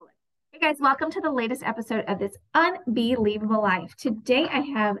Guys, welcome to the latest episode of This Unbelievable Life. Today I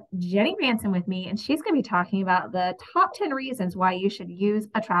have Jenni Ransom with me, and she's going to be talking about the top 10 reasons why you should use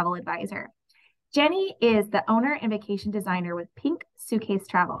a travel advisor. Jenni is the owner and vacation designer with Pink Suitcase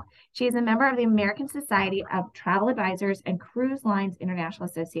Travel. She is a member of the American Society of Travel Advisors and Cruise Lines International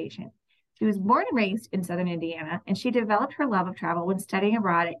Association. She was born and raised in Southern Indiana, and she developed her love of travel when studying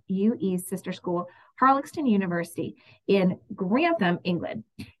abroad at UE's sister school, Harlexton University in Grantham, England.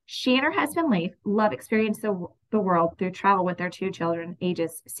 She and her husband, Leif, love experiencing the world through travel with their two children,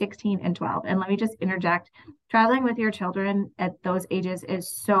 ages 16 and 12. And let me just interject, traveling with your children at those ages is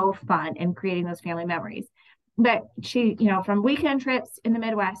so fun and creating those family memories. But she, from weekend trips in the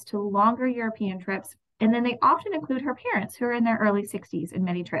Midwest to longer European trips, and then they often include her parents who are in their early 60s in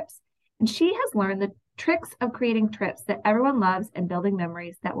many trips. And she has learned the tricks of creating trips that everyone loves and building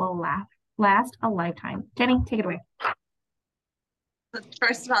memories that will last a lifetime. Jenni, take it away.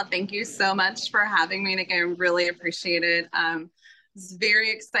 First of all, thank you so much for having me. Nick, I really appreciate it. I was very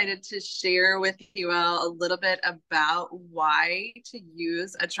excited to share with you all a little bit about why to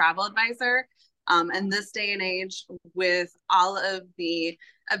use a travel advisor. In this day and age, with all of the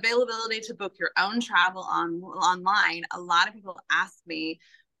availability to book your own travel online, a lot of people ask me,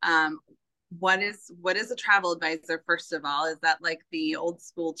 what is a travel advisor? First of all, is that like the old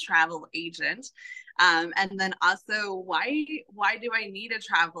school travel agent? And then also, why do I need a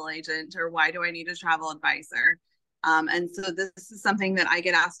travel agent, or why do I need a travel advisor? And so this is something that I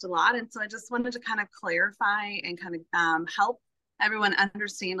get asked a lot. And so I just wanted to kind of clarify and kind of help everyone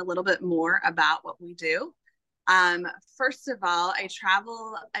understand a little bit more about what we do. First of all, a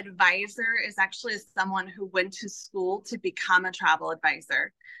travel advisor is actually someone who went to school to become a travel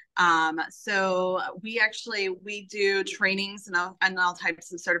advisor. So we do trainings and all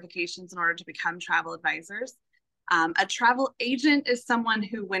types of certifications in order to become travel advisors. A travel agent is someone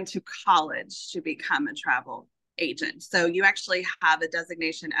who went to college to become a travel agent. So you actually have a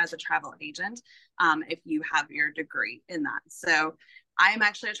designation as a travel agent if you have your degree in that. So I am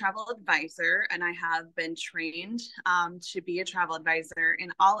actually a travel advisor, and I have been trained to be a travel advisor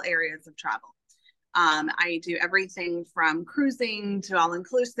in all areas of travel. I do everything from cruising to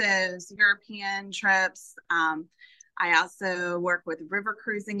all-inclusives, European trips. I also work with river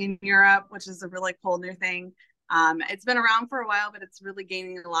cruising in Europe, which is a really cool new thing. It's been around for a while, but it's really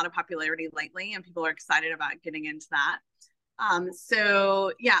gaining a lot of popularity lately, and people are excited about getting into that.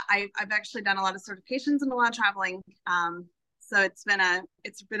 So yeah, I've actually done a lot of certifications and a lot of traveling. So it's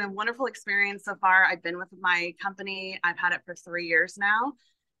been a wonderful experience so far. I've been with my company. I've had it for 3 years now.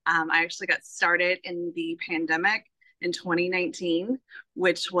 I actually got started in the pandemic in 2019,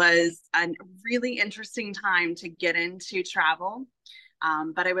 which was a really interesting time to get into travel.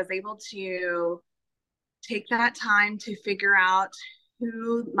 But I was able to take that time to figure out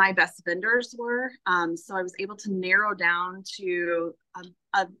who my best vendors were. So I was able to narrow down to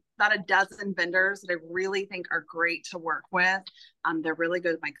about a dozen vendors that I really think are great to work with. They're really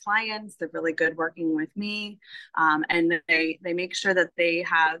good with my clients. They're really good working with me. And they make sure that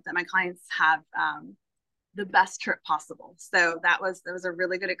my clients have the best trip possible. So that was a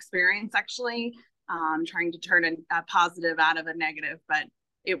really good experience, actually, trying to turn a positive out of a negative, but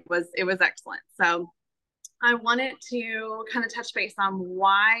it was excellent. So I wanted to kind of touch base on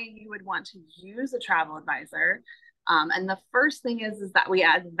why you would want to use a travel advisor. And the first thing is that we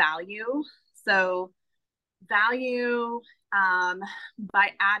add value. So value by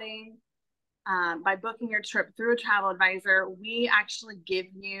booking your trip through a travel advisor, we actually give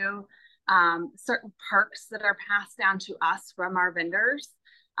you certain perks that are passed down to us from our vendors.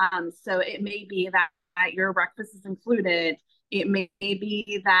 So it may be that your breakfast is included. It may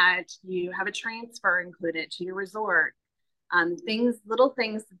be that you have a transfer included to your resort. Little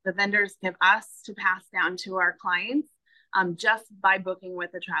things that the vendors give us to pass down to our clients just by booking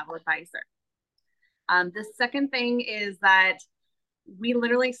with a travel advisor. The second thing is that we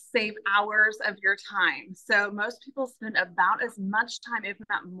literally save hours of your time. So most people spend about as much time, if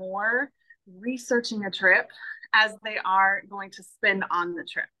not more, researching a trip as they are going to spend on the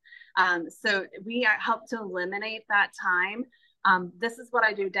trip. So we help to eliminate that time. This is what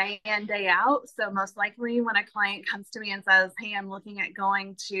I do day in, day out. So most likely when a client comes to me and says, hey, I'm looking at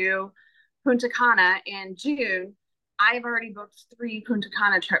going to Punta Cana in June, I've already booked 3 Punta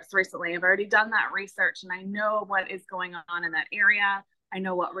Cana trips recently. I've already done that research, and I know what is going on in that area. I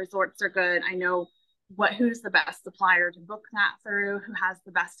know what resorts are good. I know who's the best supplier to book that through, who has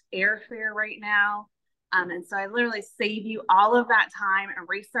the best airfare right now. And so I literally save you all of that time and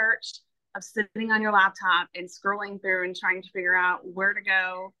research of sitting on your laptop and scrolling through and trying to figure out where to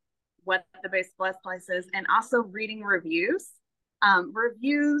go, what the best place is, and also reading reviews.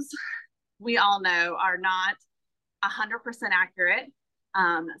 Reviews we all know, are not 100% accurate.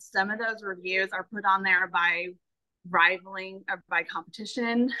 Some of those reviews are put on there by rivaling or by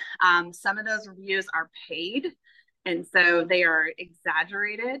competition. Some of those reviews are paid, and so they are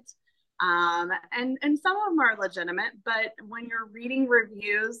exaggerated. And some of them are legitimate, but when you're reading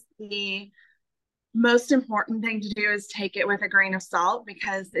reviews, the most important thing to do is take it with a grain of salt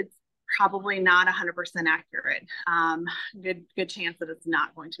because it's probably not 100% accurate. Good chance that it's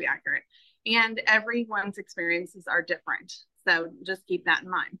not going to be accurate. And everyone's experiences are different. So just keep that in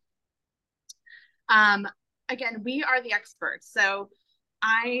mind. Again, we are the experts. So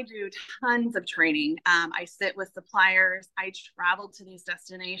I do tons of training. I sit with suppliers. I travel to these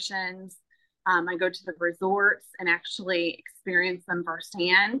destinations. I go to the resorts and actually experience them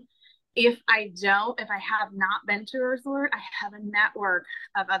firsthand. If I have not been to a resort, I have a network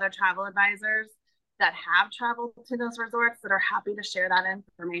of other travel advisors that have traveled to those resorts that are happy to share that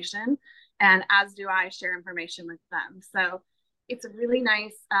information. And as do I share information with them. So it's a really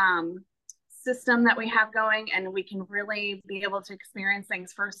nice system that we have going, and we can really be able to experience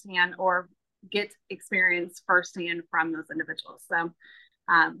things firsthand or get experience firsthand from those individuals. So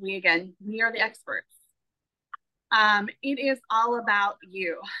we are the experts. It is all about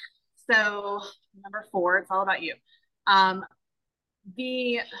you. So number 4, it's all about you.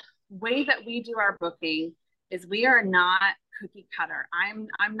 The way that we do our booking is we are not cookie cutter.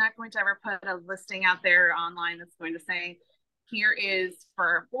 I'm not going to ever put a listing out there online that's going to say, here is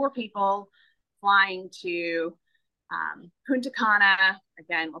for 4 people flying to Punta Cana.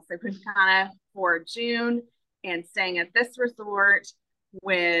 Again, we'll say Punta Cana for June and staying at this resort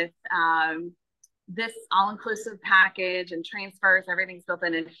with this all-inclusive package and transfers, everything's built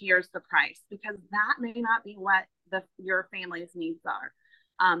in, and here's the price, because that may not be what your family's needs are.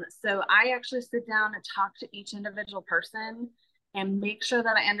 So I actually sit down and talk to each individual person and make sure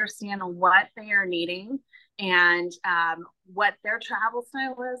that I understand what they are needing and what their travel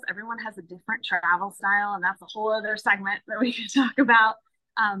style is. Everyone has a different travel style, and that's a whole other segment that we can talk about.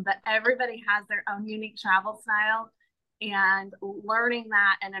 But everybody has their own unique travel style, and learning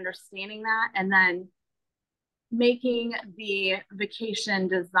that and understanding that, and then making the vacation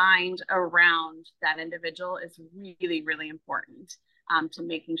designed around that individual is really, really important to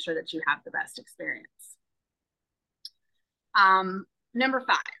making sure that you have the best experience. Number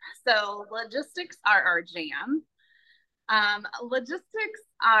 5, so logistics are our jam. Logistics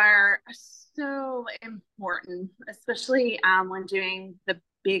are so important, especially when doing the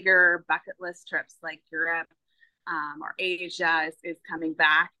bigger bucket list trips like Europe or Asia is coming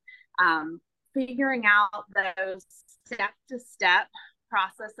back. Figuring out those step-to-step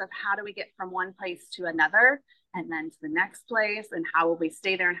process of how do we get from one place to another and then to the next place, and how will we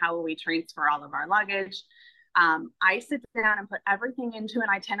stay there and how will we transfer all of our luggage. I sit down and put everything into an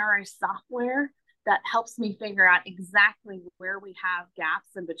itinerary software that helps me figure out exactly where we have gaps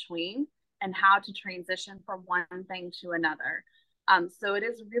in between and how to transition from one thing to another. So it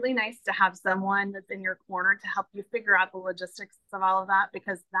is really nice to have someone that's in your corner to help you figure out the logistics of all of that,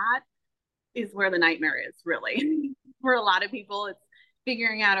 because that is where the nightmare is, really. For a lot of people, it's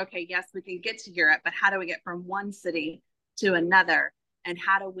figuring out, okay, yes, we can get to Europe, but how do we get from one city to another? And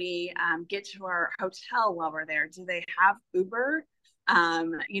how do we get to our hotel while we're there? Do they have Uber?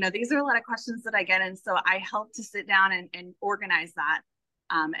 These are a lot of questions that I get. And so I help to sit down and organize that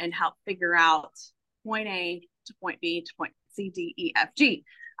and help figure out point A to point B to point C, D, E, F, G.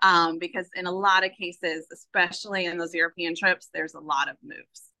 Because in a lot of cases, especially in those European trips, there's a lot of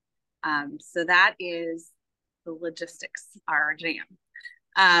moves. So that is the logistics are our jam.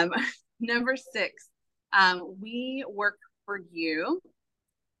 Number 6, we work for you,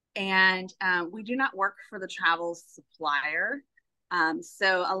 and we do not work for the travel supplier.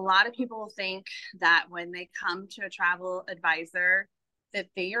 So a lot of people think that when they come to a travel advisor that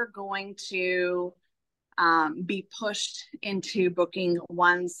they are going to be pushed into booking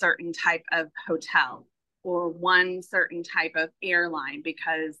one certain type of hotel or one certain type of airline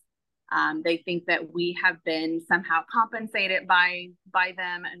because they think that we have been somehow compensated by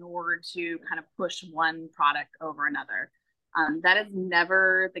them in order to kind of push one product over another. That is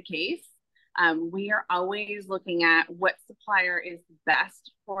never the case. We are always looking at what supplier is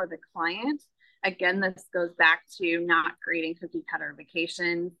best for the client. Again, this goes back to not creating cookie cutter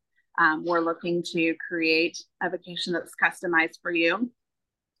vacations. We're looking to create a vacation that's customized for you.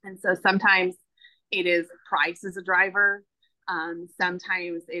 And so sometimes it is price as a driver.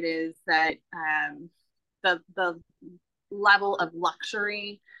 Sometimes it is that the level of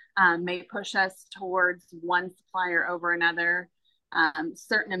luxury may push us towards one supplier over another.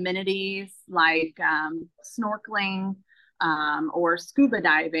 Certain amenities like snorkeling or scuba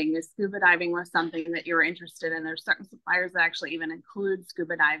diving. If scuba diving was something that you're interested in, there's certain suppliers that actually even include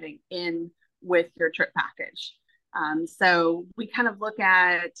scuba diving in with your trip package. So we kind of look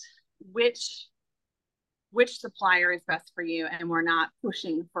at which supplier is best for you, and we're not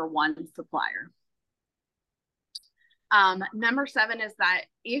pushing for one supplier. Number 7 is that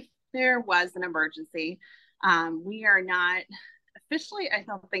if there was an emergency, we are not officially, I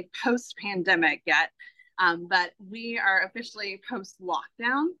don't think, post-pandemic yet, but we are officially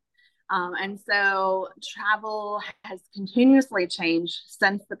post-lockdown. And so travel has continuously changed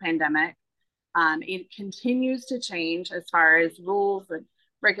since the pandemic. It continues to change as far as rules and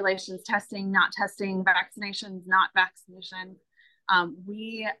regulations, testing, not testing, vaccinations, not vaccination.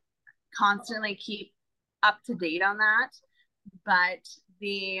 We constantly keep up to date on that, but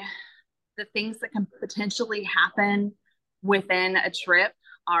the things that can potentially happen within a trip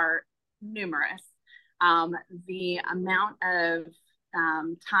are numerous. The amount of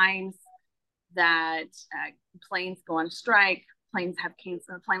times that planes go on strike,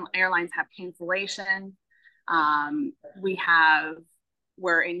 airlines have cancellation. We have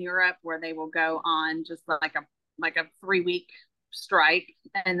where in Europe where they will go on just like a 3-week strike,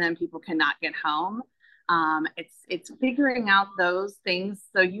 and then people cannot get home. It's figuring out those things.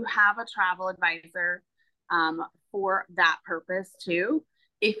 So you have a travel advisor for that purpose too.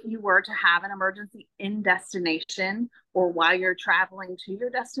 If you were to have an emergency in destination or while you're traveling to your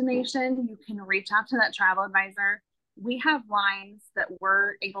destination, you can reach out to that travel advisor. We have lines that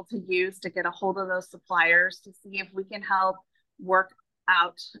we're able to use to get a hold of those suppliers to see if we can help work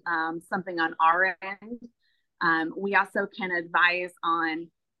out something on our end. We also can advise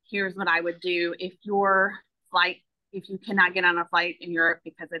on, here's what I would do if you cannot get on a flight in Europe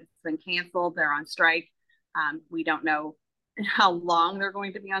because it's been canceled, they're on strike. We don't know how long they're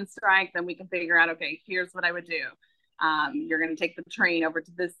going to be on strike, then we can figure out, okay, here's what I would do. You're going to take the train over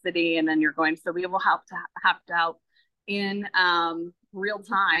to this city, and then you're going, so we will have to help in real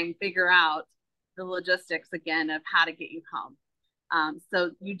time figure out the logistics again of how to get you home.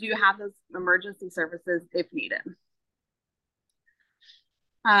 So you do have those emergency services if needed.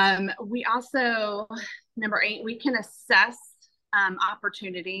 We also, number 8, we can assess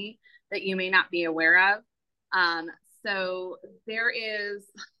opportunity that you may not be aware of. So there is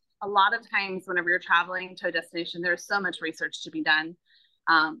a lot of times whenever you're traveling to a destination, there's so much research to be done.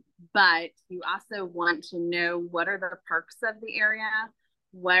 But you also want to know what are the perks of the area,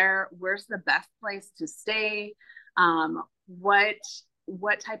 where's the best place to stay, what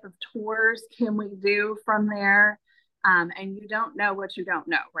type of tours can we do from there, and you don't know what you don't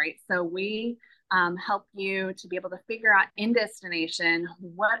know, right? So we help you to be able to figure out in destination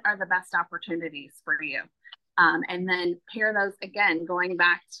what are the best opportunities for you. And then pair those, again, going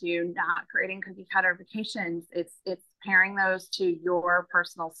back to not creating cookie cutter vacations. It's pairing those to your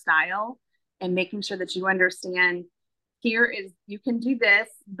personal style and making sure that you understand, here is, you can do this,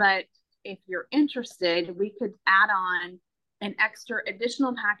 but if you're interested, we could add on an extra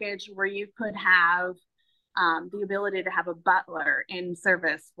additional package where you could have the ability to have a butler in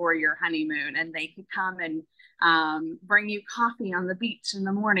service for your honeymoon, and they could come and bring you coffee on the beach in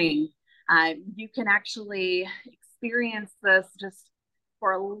the morning. You can actually experience this just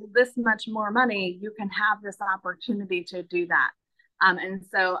for this much more money. You can have this opportunity to do that. And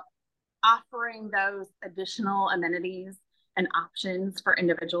so offering those additional amenities and options for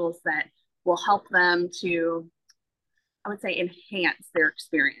individuals that will help them to, I would say, enhance their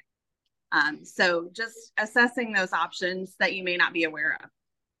experience. So just assessing those options that you may not be aware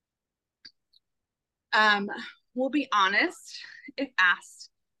of. We'll be honest if asked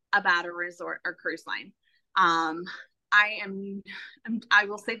about a resort or cruise line. I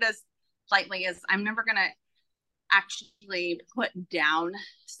will say this lightly, is I'm never going to actually put down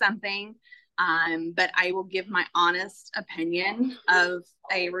something, but I will give my honest opinion of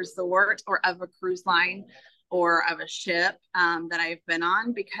a resort or of a cruise line or of a ship that I've been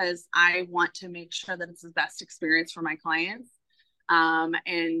on, because I want to make sure that it's the best experience for my clients.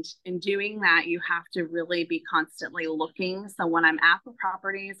 And in doing that, you have to really be constantly looking. So when I'm at the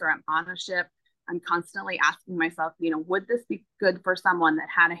properties or I'm on a ship, I'm constantly asking myself, would this be good for someone that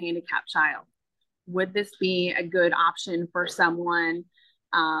had a handicapped child? Would this be a good option for someone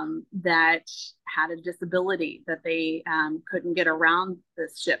that had a disability that they couldn't get around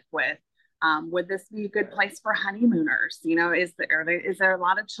this ship with? Would this be a good place for honeymooners? Is there a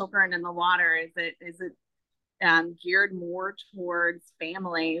lot of children in the water? Is it geared more towards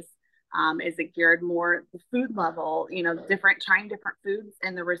families? Is it geared more the food level? Trying different foods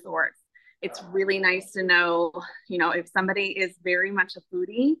in the resorts. It's really nice to know, if somebody is very much a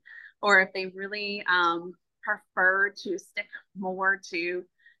foodie, or if they really prefer to stick more to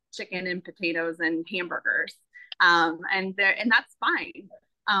chicken and potatoes and hamburgers. And that's fine.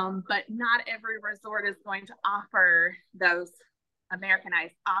 But not every resort is going to offer those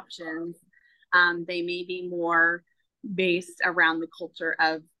Americanized options. They may be more based around the culture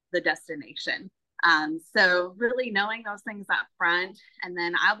of the destination. So really knowing those things up front, and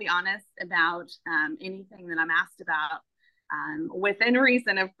then I'll be honest about anything that I'm asked about. Within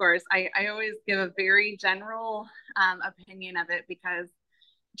reason, of course, I always give a very general opinion of it, because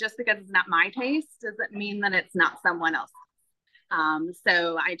just because it's not my taste doesn't mean that it's not someone else.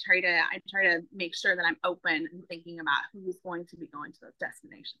 So I try to make sure that I'm open and thinking about who's going to be going to those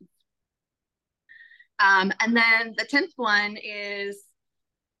destinations. And then the 10th one is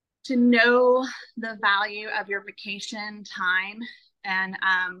to know the value of your vacation time. And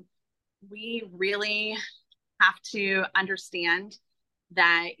we really have to understand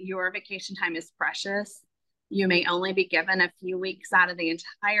that your vacation time is precious. You may only be given a few weeks out of the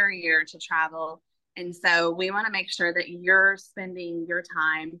entire year to travel. And so we want to make sure that you're spending your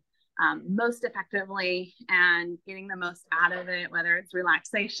time most effectively and getting the most out of it, whether it's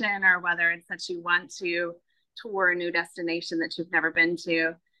relaxation or whether it's that you want to tour a new destination that you've never been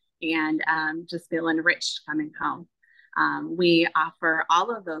to, and just feel enriched coming home. We offer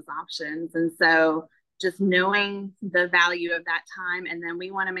all of those options. And so just knowing the value of that time, and then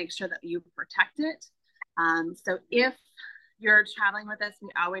we want to make sure that you protect it. So if you're traveling with us, we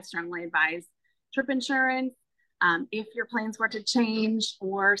always strongly advise trip insurance. If your plans were to change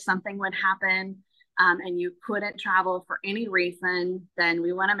or something would happen and you couldn't travel for any reason, then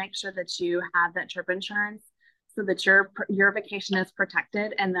we want to make sure that you have that trip insurance so that your vacation is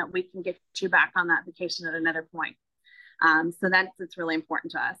protected and that we can get you back on that vacation at another point. So it's really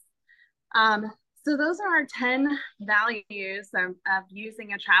important to us. So those are our 10 values of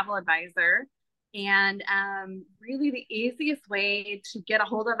using a travel advisor. And really the easiest way to get a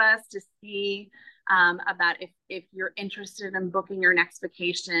hold of us to see about if you're interested in booking your next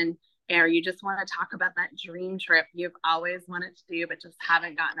vacation, or you just want to talk about that dream trip you've always wanted to do but just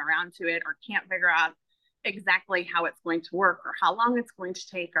haven't gotten around to it, or can't figure out exactly how it's going to work or how long it's going to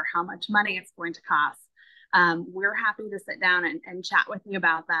take or how much money it's going to cost, we're happy to sit down and chat with you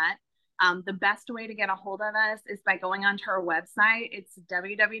about that. The best way to get a hold of us is by going onto our website. It's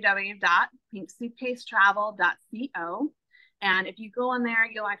www.pinksuitcasetravel.co. And if you go on there,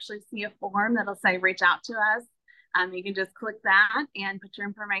 you'll actually see a form that'll say reach out to us. You can just click that and put your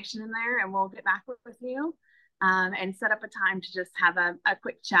information in there, and we'll get back with you and set up a time to just have a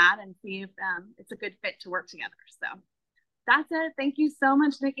quick chat and see if it's a good fit to work together. So that's it. Thank you so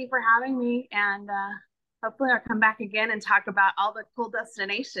much, Nikki, for having me. And hopefully I'll come back again and talk about all the cool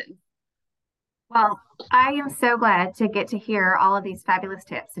destinations. Well, I am so glad to get to hear all of these fabulous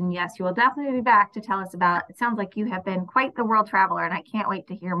tips. And yes, you will definitely be back to tell us about, it sounds like you have been quite the world traveler, and I can't wait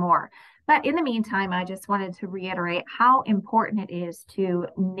to hear more. But in the meantime, I just wanted to reiterate how important it is to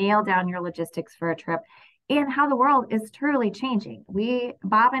nail down your logistics for a trip and how the world is truly changing.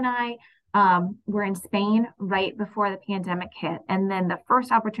 Bob and I, were in Spain right before the pandemic hit. And then the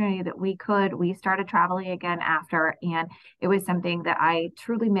first opportunity that we started traveling again after. And it was something that I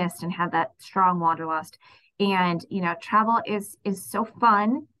truly missed and had that strong wanderlust. And, travel is so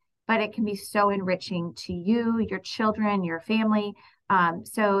fun, but it can be so enriching to you, your children, your family.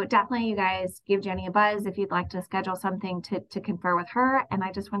 So definitely you guys give Jenni a buzz if you'd like to schedule something to confer with her. And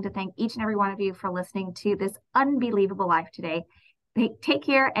I just want to thank each and every one of you for listening to this unbelievable life today. Take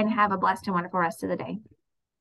care and have a blessed and wonderful rest of the day.